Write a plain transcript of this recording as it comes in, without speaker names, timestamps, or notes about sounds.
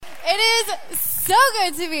It is so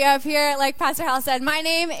good to be up here. Like Pastor Hal said, my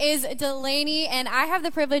name is Delaney, and I have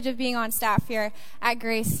the privilege of being on staff here at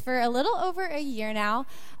Grace for a little over a year now.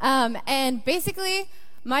 And basically,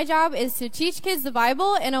 my job is to teach kids the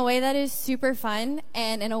Bible in a way that is super fun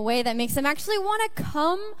and in a way that makes them actually want to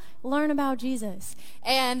come learn about Jesus.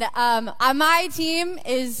 And my team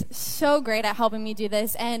is so great at helping me do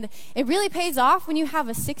this, and it really pays off when you have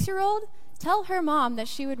a 6-year-old tell her mom that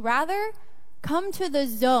she would rather come to the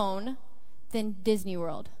Zone than Disney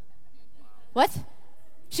World. What?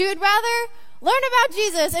 She would rather learn about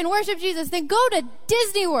Jesus and worship Jesus than go to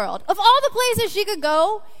Disney World. Of all the places she could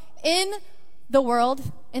go in the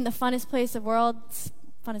world, in the funnest place of worlds,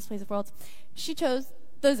 she chose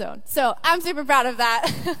the Zone. So I'm super proud of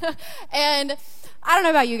that. And I don't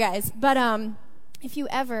know about you guys, but if you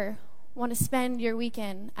ever want to spend your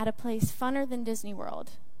weekend at a place funner than Disney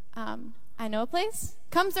World, I know a place.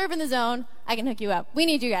 Come serve in the Zone. I can hook you up. We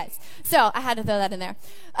need you guys. So I had to throw that in there.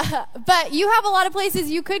 But you have a lot of places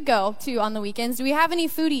you could go to on the weekends. Do we have any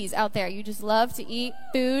foodies out there? You just love to eat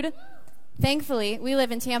food? Thankfully, we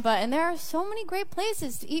live in Tampa, and there are so many great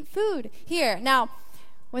places to eat food here. Now,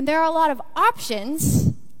 when there are a lot of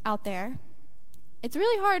options out there, it's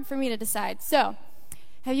really hard for me to decide. So,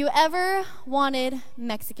 have you ever wanted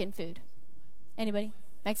Mexican food? Anybody?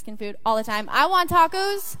 Mexican food all the time. I want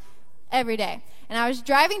tacos every day. And I was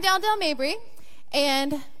driving down Del Mabry,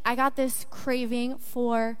 and I got this craving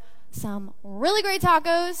for some really great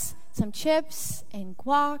tacos, some chips and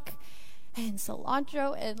guac and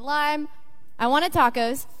cilantro and lime. I wanted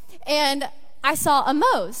tacos, and I saw a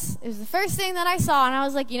Moe's. It was the first thing that I saw, and I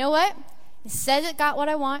was like, you know what? It says it got what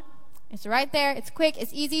I want. It's right there. It's quick.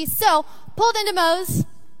 It's easy. So, pulled into Moe's,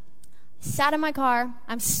 sat in my car.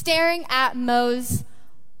 I'm staring at Moe's,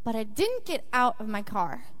 but I didn't get out of my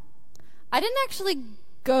car. I didn't actually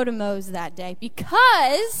go to Moe's that day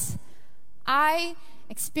because I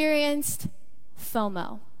experienced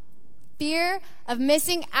FOMO. Fear of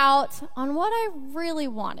missing out on what I really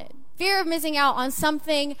wanted. Fear of missing out on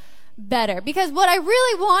something better. Because what I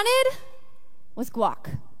really wanted was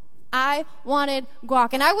guac. I wanted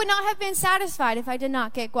guac. And I would not have been satisfied if I did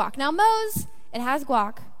not get guac. Now, Moe's, it has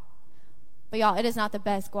guac. But y'all, it is not the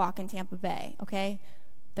best guac in Tampa Bay, okay?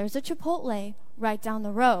 There's a Chipotle right down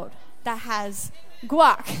the road that has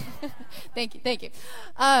guac. Thank you.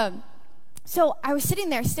 So I was sitting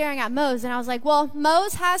there staring at Moe's, and I was like, well,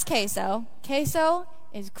 Moe's has queso. Queso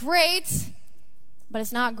is great, but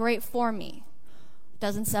it's not great for me. It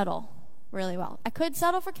doesn't settle really well. I could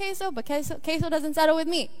settle for queso, but queso doesn't settle with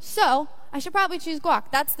me. So I should probably choose guac.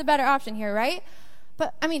 That's the better option here, right?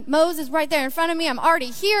 But, I mean, Moe's is right there in front of me. I'm already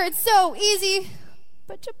here. It's so easy.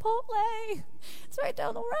 But Chipotle, it's right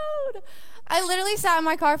down the road. I literally sat in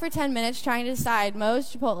my car for 10 minutes trying to decide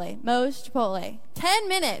Moe's, Chipotle. 10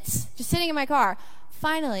 minutes just sitting in my car.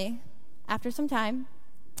 Finally, after some time,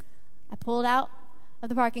 I pulled out of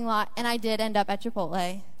the parking lot, and I did end up at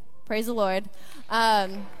Chipotle. Praise the Lord.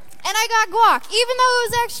 And I got guac. Even though it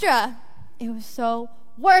was extra, it was so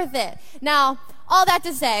worth it. Now, all that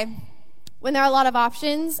to say, when there are a lot of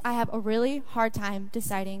options, I have a really hard time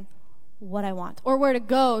deciding what I want or where to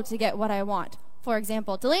go to get what I want. For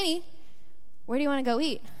example, Delaney, where do you want to go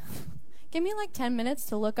eat? Give me like 10 minutes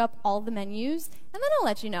to look up all the menus, and then I'll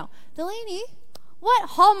let you know. Delaney, what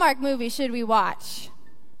Hallmark movie should we watch?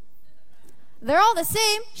 They're all the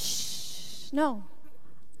same. Shh, no.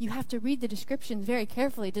 You have to read the descriptions very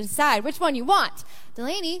carefully to decide which one you want.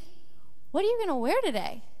 Delaney, what are you going to wear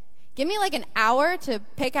today? Give me like an hour to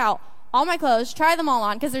pick out all my clothes, try them all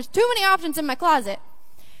on, because there's too many options in my closet.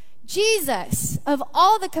 Jesus, of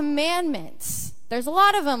all the commandments, there's a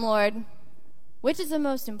lot of them, Lord. Which is the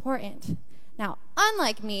most important? Now,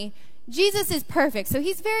 unlike me, Jesus is perfect, so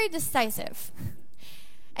he's very decisive.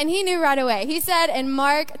 And he knew right away. He said in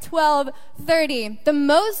Mark 12:30, the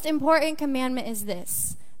most important commandment is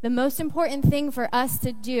this. The most important thing for us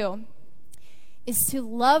to do is to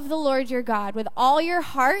love the Lord your God with all your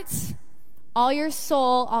heart, all your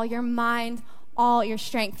soul, all your mind, all your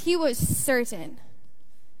strength. He was certain.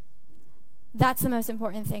 That's the most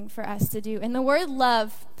important thing for us to do. And the word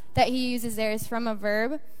love that he uses there is from a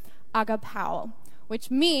verb, agapao,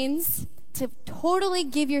 which means to totally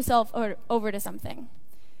give yourself over to something.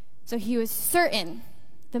 So he was certain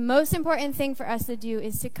the most important thing for us to do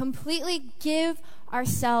is to completely give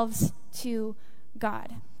ourselves to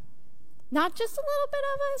God. Not just a little bit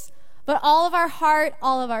of us, but all of our heart,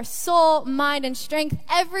 all of our soul, mind, and strength,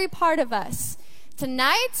 every part of us.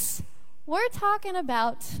 Tonight, we're talking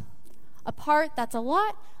about a part that's a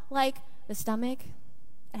lot like the stomach.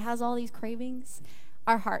 It has all these cravings.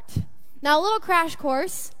 Our heart. Now, a little crash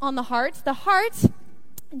course on the heart. The heart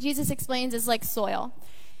Jesus explains, is like soil.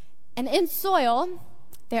 And in soil,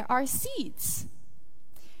 there are seeds.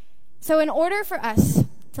 So in order for us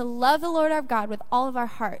to love the Lord our God with all of our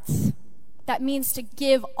hearts, that means to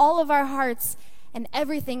give all of our hearts and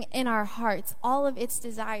everything in our hearts, all of its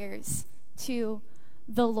desires, to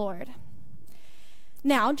the Lord.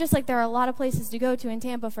 Now, just like there are a lot of places to go to in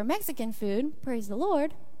Tampa for Mexican food, praise the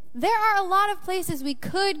Lord, there are a lot of places we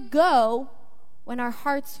could go when our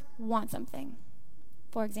hearts want something.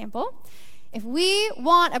 For example, if we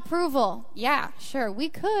want approval, yeah, sure, we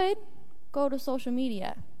could go to social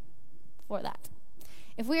media for that.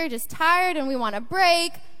 If we are just tired and we want a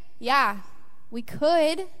break, yeah, we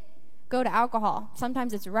could go to alcohol.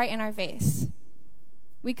 Sometimes it's right in our face.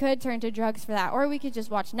 We could turn to drugs for that, or we could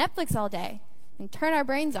just watch Netflix all day and turn our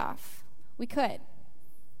brains off. We could.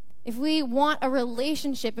 If we want a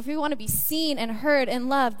relationship, if we want to be seen and heard and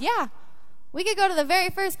loved, yeah, we could go to the very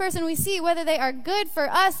first person we see, whether they are good for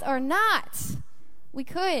us or not. We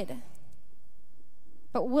could.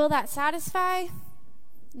 But will that satisfy?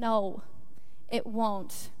 No, it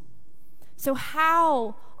won't. So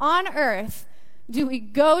how on earth do we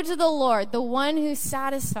go to the Lord, the one who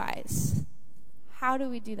satisfies? How do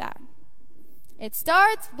we do that? It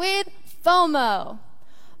starts with FOMO.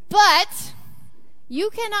 But you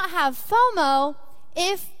cannot have FOMO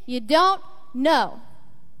if you don't know.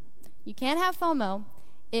 You can't have FOMO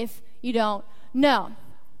if you don't know.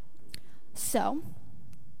 So,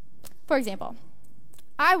 for example,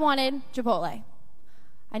 I wanted Chipotle.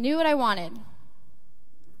 I knew what I wanted.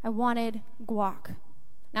 I wanted guac.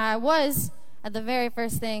 Now, I was at the very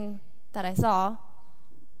first thing that I saw,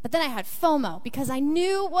 but then I had FOMO because I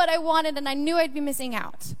knew what I wanted and I knew I'd be missing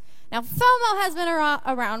out. Now, FOMO has been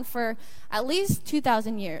around for at least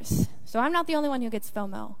 2,000 years, so I'm not the only one who gets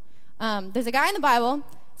FOMO. There's a guy in the Bible,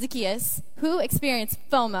 Zacchaeus, who experienced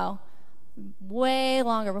FOMO way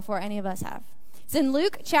longer before any of us have. It's in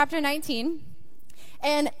Luke chapter 19,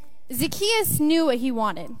 and Zacchaeus knew what he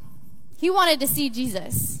wanted. He wanted to see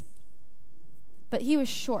Jesus, but he was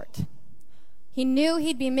short. He knew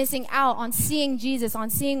he'd be missing out on seeing Jesus, on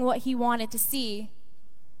seeing what he wanted to see,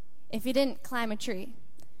 if he didn't climb a tree.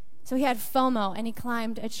 So he had FOMO, and he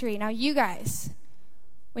climbed a tree. Now, you guys,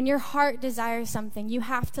 when your heart desires something, you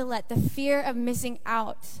have to let the fear of missing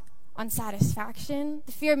out on satisfaction,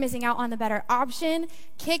 the fear of missing out on the better option,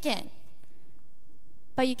 kick in.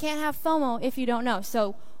 But you can't have FOMO if you don't know.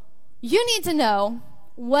 So you need to know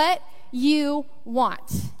what you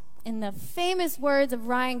want. In the famous words of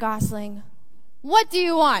Ryan Gosling, what do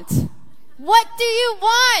you want? What do you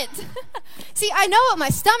want? See, I know what my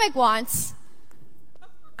stomach wants.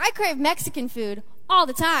 I crave Mexican food all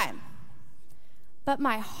the time. But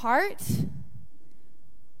my heart,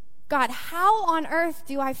 God, how on earth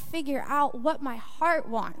do I figure out what my heart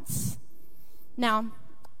wants? Now,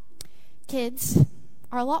 kids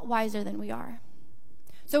are a lot wiser than we are.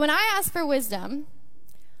 So when I ask for wisdom,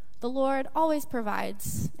 the Lord always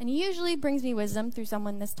provides, and he usually brings me wisdom through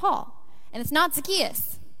someone this tall. And it's not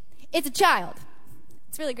Zacchaeus. It's a child.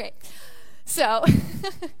 It's really great. So,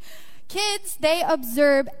 kids, they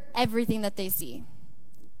observe everything that they see.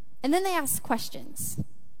 And then they ask questions.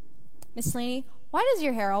 Miss Delaney, why does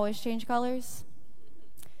your hair always change colors?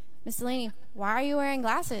 Miss Delaney, why are you wearing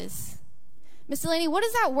glasses? Miss Delaney, what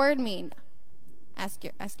does that word mean? Ask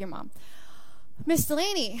your mom. Miss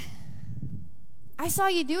Delaney, I saw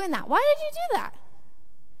you doing that. Why did you do that?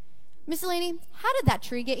 Miss Delaney, how did that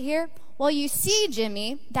tree get here? Well, you see,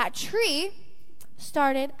 Jimmy, that tree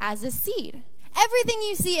started as a seed. Everything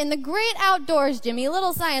you see in the great outdoors, Jimmy, a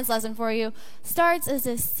little science lesson for you, starts as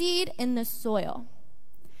a seed in the soil.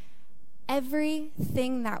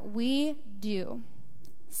 Everything that we do,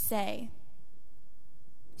 say,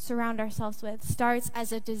 surround ourselves with, starts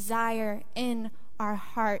as a desire in our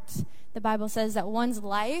heart. The Bible says that one's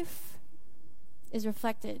life is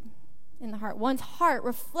reflected in the heart. One's heart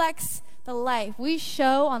reflects the life. We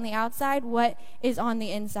show on the outside what is on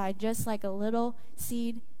the inside, just like a little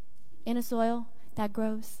seed in a soil that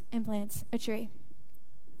grows and plants a tree.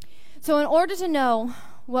 So in order to know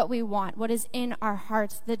what we want, what is in our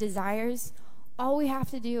hearts, the desires, all we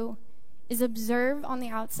have to do is observe on the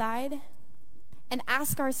outside and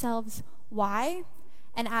ask ourselves why,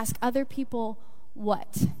 and ask other people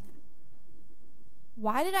what.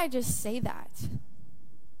 Why did I just say that?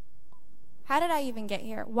 How did I even get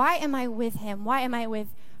here? Why am I with him? Why am I with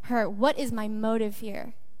her? What is my motive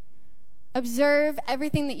here? Observe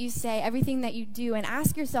everything that you say, everything that you do, and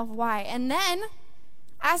ask yourself why. And then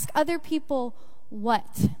ask other people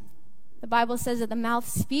what. The Bible says that the mouth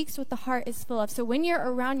speaks what the heart is full of. So when you're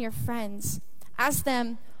around your friends, ask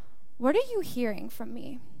them, what are you hearing from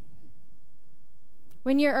me?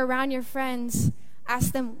 When you're around your friends,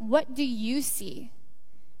 ask them, what do you see?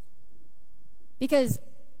 Because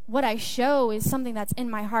what I show is something that's in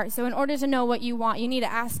my heart. So in order to know what you want, you need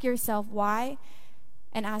to ask yourself why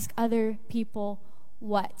and ask other people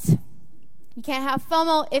what. You can't have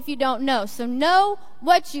FOMO if you don't know. So know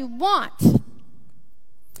what you want.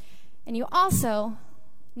 And you also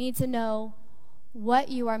need to know what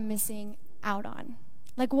you are missing out on.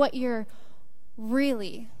 Like what you're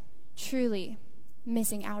really, truly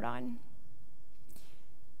missing out on.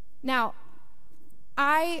 Now,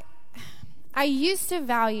 I used to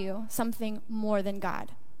value something more than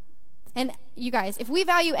God. And you guys, if we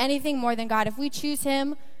value anything more than God, if we choose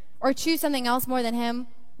him or choose something else more than him,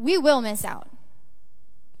 we will miss out.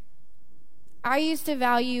 I used to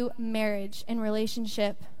value marriage and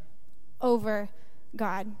relationship over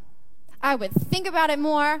God. I would think about it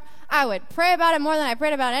more. I would pray about it more than I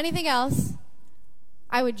prayed about anything else.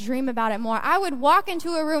 I would dream about it more. I would walk into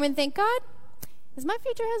a room and think, God, is my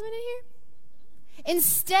future husband in here?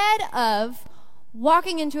 Instead of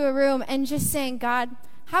walking into a room and just saying, God,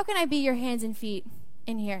 how can I be your hands and feet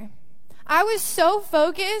in here? I was so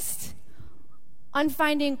focused on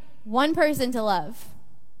finding one person to love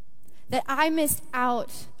that I missed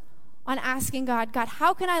out on asking God,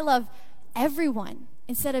 how can I love everyone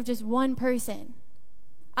instead of just one person?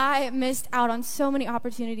 I missed out on so many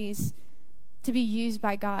opportunities to be used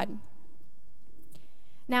by God.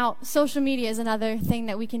 Now, social media is another thing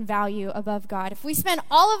that we can value above God. If we spend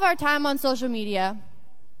all of our time on social media,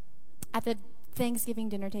 at the Thanksgiving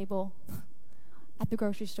dinner table, at the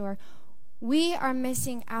grocery store, we are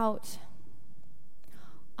missing out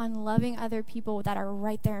on loving other people that are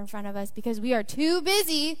right there in front of us because we are too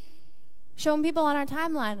busy showing people on our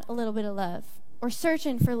timeline a little bit of love or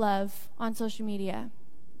searching for love on social media.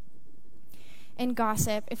 And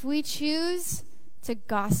gossip, if we choose to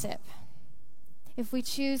gossip, if we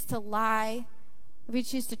choose to lie, if we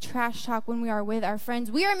choose to trash talk when we are with our friends,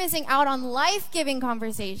 we are missing out on life-giving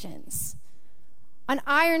conversations, on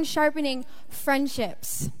iron-sharpening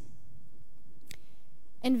friendships.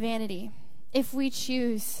 And vanity, if we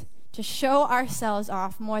choose to show ourselves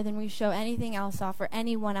off more than we show anything else off or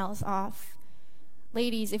anyone else off.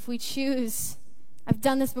 Ladies, if we choose, I've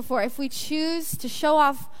done this before, if we choose to show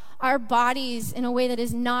off our bodies in a way that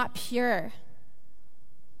is not pure,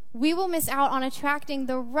 we will miss out on attracting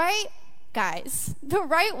the right guys, the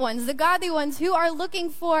right ones, the godly ones who are looking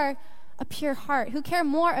for a pure heart, who care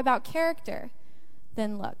more about character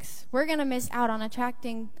than looks. We're going to miss out on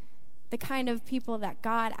attracting the kind of people that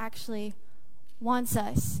God actually wants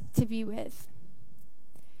us to be with.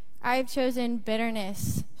 I've chosen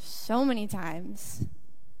bitterness so many times.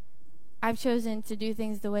 I've chosen to do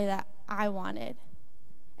things the way that I wanted.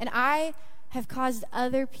 And I have caused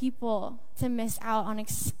other people to miss out on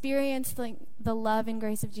experiencing the love and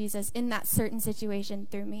grace of Jesus in that certain situation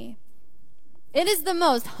through me. It is the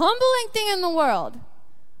most humbling thing in the world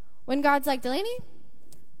when God's like, Delaney,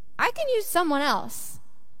 I can use someone else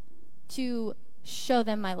to show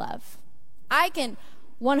them my love. I can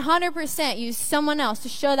 100% use someone else to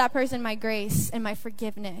show that person my grace and my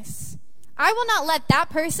forgiveness. I will not let that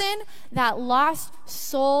person, that lost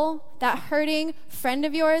soul, that hurting friend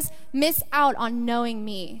of yours, miss out on knowing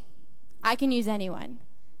me. I can use anyone.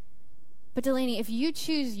 But Delaney, if you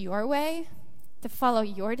choose your way to follow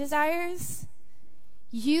your desires,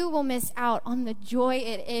 you will miss out on the joy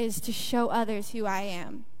it is to show others who I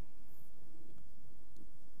am.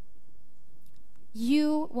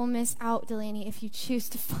 You will miss out, Delaney, if you choose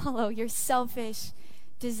to follow your selfish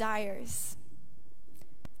desires.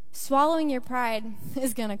 Swallowing your pride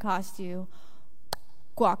is going to cost you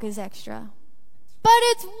guac is extra. But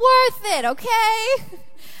it's worth it, okay?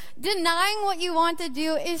 Denying what you want to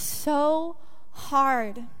do is so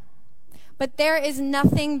hard. But there is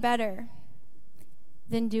nothing better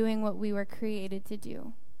than doing what we were created to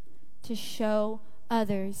do, to show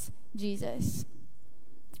others Jesus.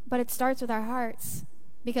 But it starts with our hearts,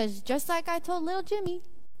 because just like I told little Jimmy,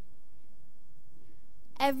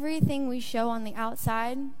 everything we show on the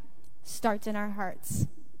outside starts in our hearts.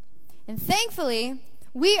 And thankfully,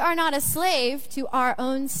 we are not a slave to our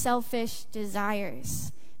own selfish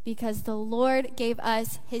desires, because the Lord gave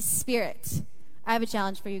us his Spirit. I have a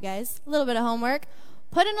challenge for you guys, a little bit of homework.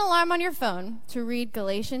 Put an alarm on your phone to read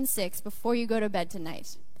Galatians 6 before you go to bed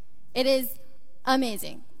tonight. It is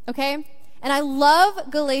amazing, okay? And I love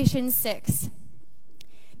Galatians 6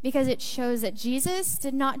 because it shows that Jesus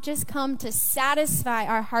did not just come to satisfy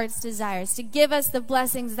our heart's desires, to give us the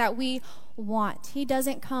blessings that we want. He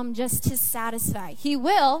doesn't come just to satisfy. He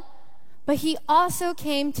will, but he also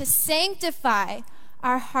came to sanctify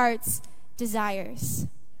our heart's desires,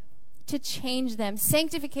 to change them.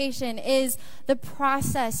 Sanctification is the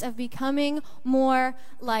process of becoming more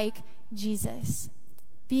like Jesus,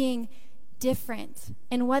 being different.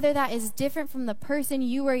 And whether that is different from the person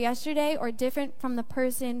you were yesterday or different from the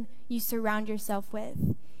person you surround yourself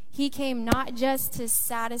with. He came not just to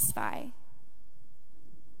satisfy,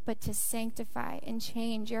 but to sanctify and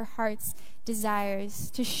change your heart's desires.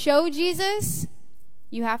 To show Jesus,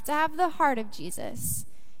 you have to have the heart of Jesus.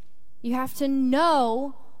 You have to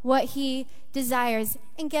know what he desires.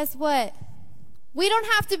 And guess what? We don't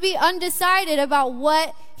have to be undecided about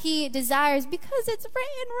what he desires because it's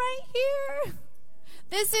written right here.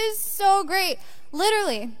 This is so great.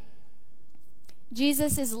 Literally,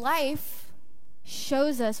 Jesus' life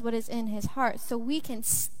shows us what is in his heart so we can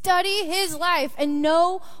study his life and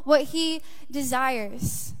know what he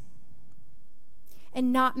desires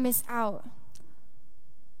and not miss out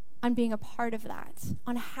on being a part of that,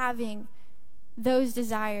 on having those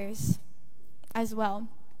desires as well.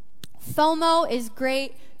 FOMO is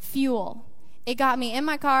great fuel. It got me in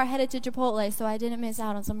my car headed to Chipotle so I didn't miss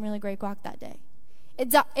out on some really great guac that day.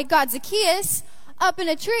 It got Zacchaeus up in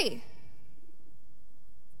a tree.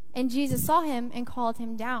 And Jesus saw him and called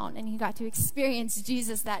him down, and he got to experience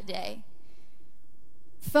Jesus that day.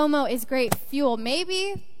 FOMO is great fuel.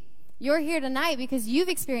 Maybe you're here tonight because you've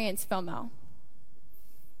experienced FOMO.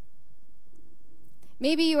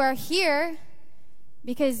 Maybe you are here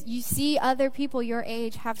because you see other people your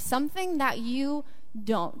age have something that you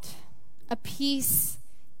don't. A peace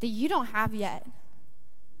that you don't have yet.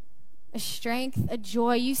 A strength, a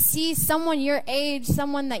joy. You see someone your age,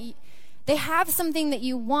 someone that they have something that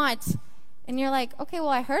you want, and you're like, okay, well,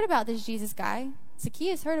 I heard about this Jesus guy.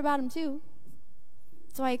 Zacchaeus heard about him too.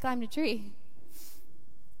 That's why he climbed a tree.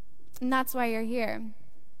 And that's why you're here.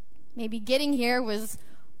 Maybe getting here was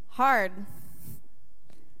hard,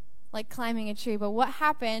 like climbing a tree. But what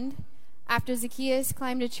happened after Zacchaeus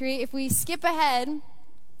climbed a tree? If we skip ahead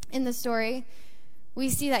in the story, we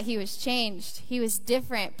see that he was changed. He was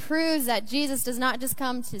different. Proves that Jesus does not just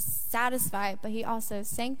come to satisfy, but he also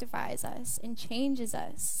sanctifies us and changes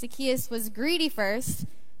us. Zacchaeus was greedy first,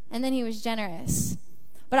 and then he was generous.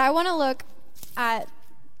 But I want to look at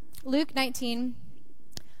Luke 19,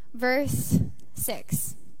 verse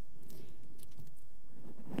 6.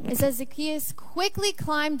 It says, Zacchaeus quickly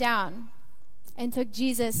climbed down and took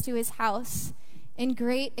Jesus to his house in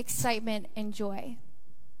great excitement and joy.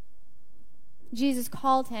 Jesus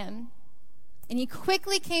called him, and he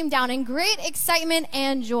quickly came down in great excitement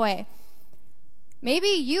and joy. Maybe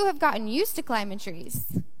you have gotten used to climbing trees.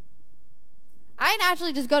 I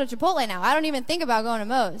naturally just go to Chipotle now. I don't even think about going to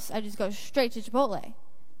Moe's. I just go straight to Chipotle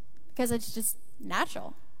because it's just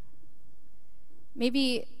natural.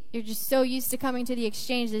 Maybe you're just so used to coming to the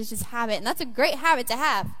exchange that it's just habit, and that's a great habit to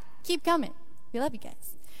have. Keep coming. We love you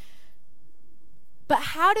guys. But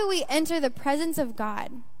how do we enter the presence of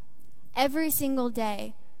God every single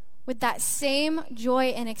day with that same joy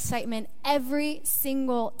and excitement every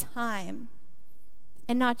single time,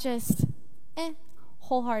 and not just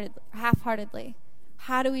wholeheartedly, half-heartedly?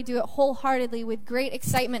 How do we do it wholeheartedly with great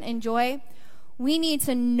excitement and joy? We need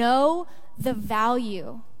to know the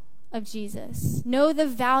value of Jesus, know the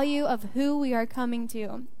value of who we are coming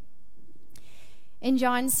to. In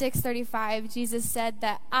John 6:35, Jesus said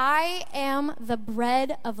that I am the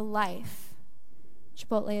bread of life.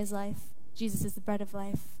 Chipotle is life. Jesus is the bread of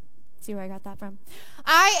life. See where I got that from?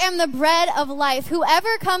 I am the bread of life.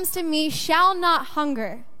 Whoever comes to me shall not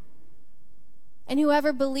hunger, and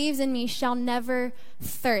whoever believes in me shall never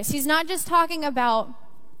thirst. He's not just talking about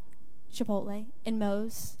Chipotle and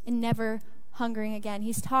Moe's and never hungering again.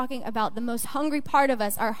 He's talking about the most hungry part of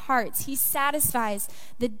us, our hearts. He satisfies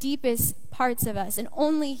the deepest parts of us, and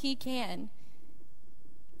only he can.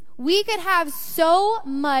 We could have so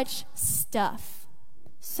much stuff,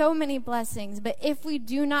 so many blessings, but if we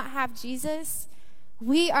do not have Jesus,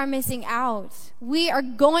 we are missing out. We are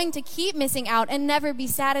going to keep missing out and never be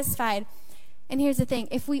satisfied. And here's the thing,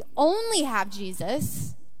 if we only have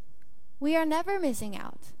Jesus, we are never missing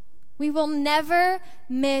out. We will never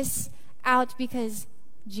miss out because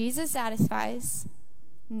Jesus satisfies,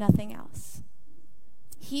 nothing else.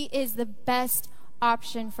 He is the best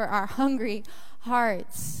option for our hungry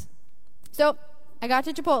hearts. So I got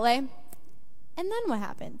to Chipotle, and then what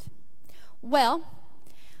happened? Well,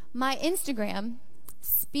 my Instagram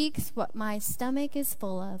speaks what my stomach is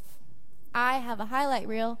full of. I have a highlight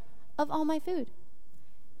reel of all my food.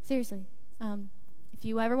 Seriously. If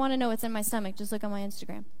you ever want to know what's in my stomach, just look on my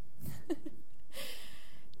Instagram.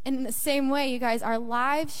 And in the same way, you guys, our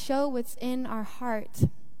lives show what's in our heart.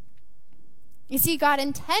 You see, God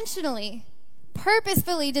intentionally,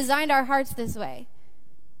 purposefully designed our hearts this way.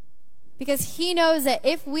 Because he knows that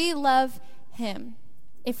if we love him,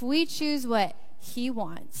 if we choose what he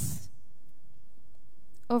wants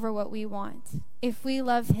over what we want, if we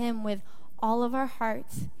love him with all of our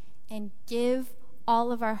hearts and give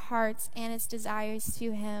all of our hearts and its desires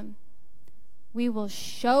to him, we will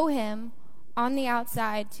show him on the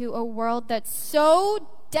outside to a world that so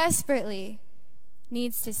desperately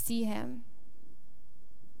needs to see him.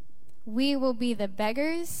 We will be the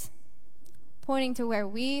beggars, pointing to where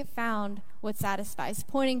we found what satisfies,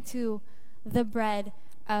 pointing to the bread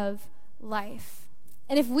of life.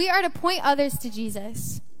 And if we are to point others to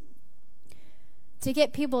Jesus, to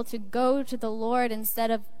get people to go to the Lord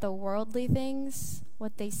instead of the worldly things,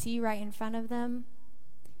 what they see right in front of them,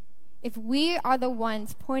 if we are the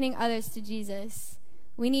ones pointing others to Jesus,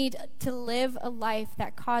 we need to live a life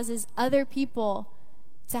that causes other people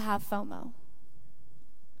to have FOMO.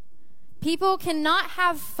 People cannot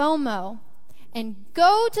have FOMO and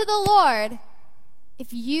go to the Lord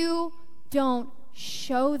if you don't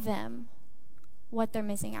show them what they're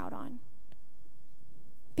missing out on.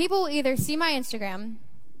 People will either see my Instagram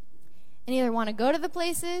and either want to go to the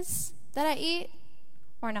places that I eat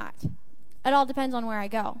or not. It all depends on where I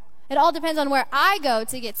go. It all depends on where I go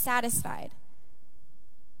to get satisfied.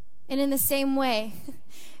 And in the same way,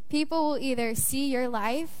 people will either see your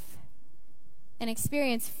life and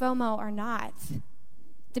experience FOMO or not,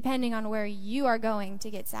 depending on where you are going to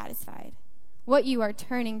get satisfied, what you are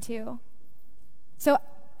turning to. So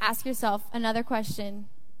ask yourself another question.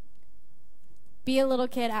 Be a little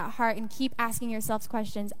kid at heart and keep asking yourselves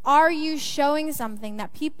questions. Are you showing something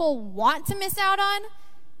that people want to miss out on?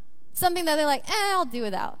 Something that they're like, I'll do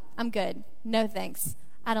without. I'm good. No thanks.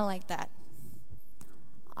 I don't like that.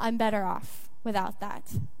 I'm better off without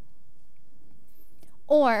that.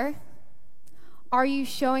 Or are you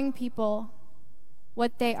showing people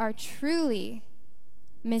what they are truly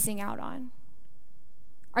missing out on?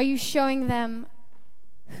 Are you showing them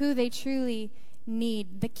who they truly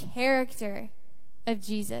need, the character of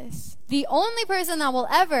Jesus, the only person that will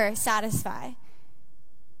ever satisfy?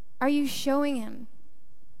 Are you showing him,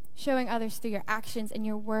 showing others through your actions and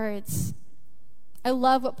your words? I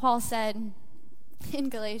love what Paul said in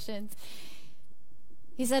Galatians.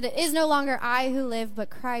 He said, "It is no longer I who live, but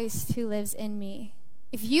Christ who lives in me."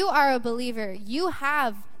 If you are a believer, you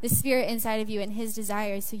have the Spirit inside of you and his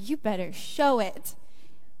desires, so you better show it.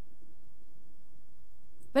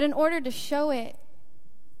 But in order to show it,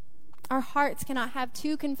 our hearts cannot have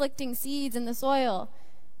two conflicting seeds in the soil.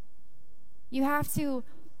 You have to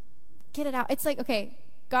get it out. It's like, okay,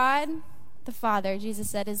 God the Father, Jesus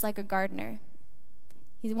said, is like a gardener.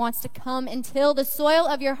 He wants to come and till the soil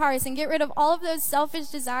of your hearts and get rid of all of those selfish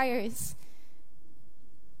desires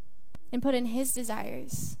and put in his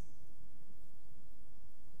desires.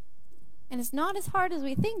 And it's not as hard as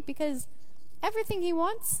we think, because everything he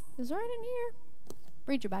wants is right in here.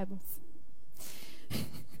 Read your Bibles.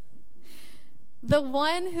 The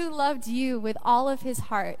one who loved you with all of his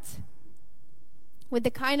heart, with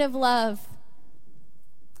the kind of love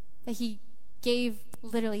that he gave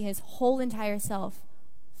literally his whole entire self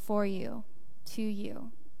for you, to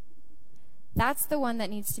you. That's the one that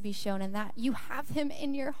needs to be shown, and that you have him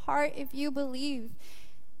in your heart if you believe.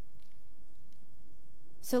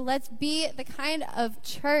 So let's be the kind of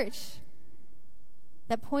church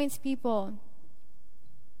that points people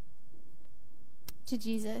to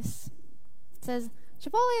Jesus. It says,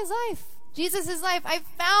 Chipotle is life. Jesus is life. I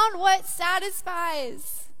found what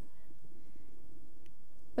satisfies.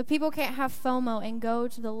 But people can't have FOMO and go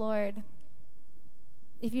to the Lord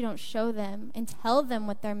if you don't show them and tell them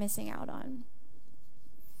what they're missing out on.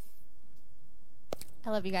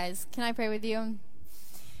 I love you guys. Can I pray with you?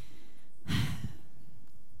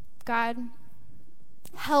 God,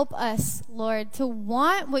 help us, Lord, to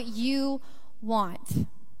want what you want.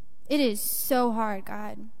 It is so hard,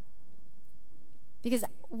 God, because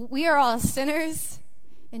we are all sinners,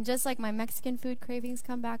 and just like my Mexican food cravings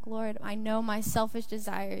come back, Lord, I know my selfish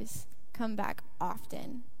desires come back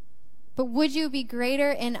often. But would you be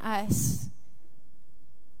greater in us?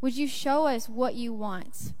 Would you show us what you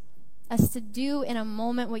want us to do in a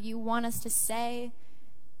moment, what you want us to say,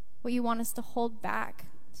 what you want us to hold back,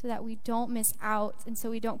 so that we don't miss out and so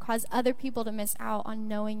we don't cause other people to miss out on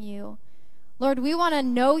knowing you. Lord, we want to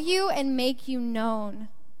know you and make you known.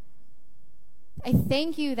 I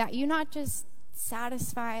thank you that you not just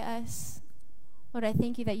satisfy us. Lord, I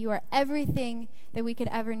thank you that you are everything that we could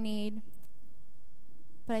ever need.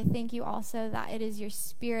 But I thank you also that it is your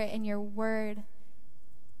Spirit and your word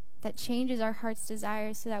that changes our heart's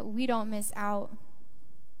desires so that we don't miss out.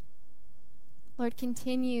 Lord,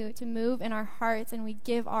 continue to move in our hearts, and we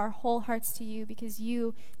give our whole hearts to you because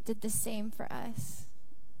you did the same for us.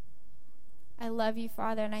 I love you,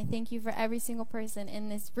 Father, and I thank you for every single person in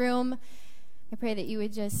this room. I pray that you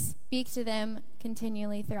would just speak to them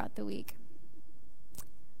continually throughout the week.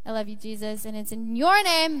 I love you, Jesus, and it's in your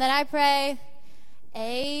name that I pray.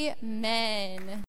 Amen.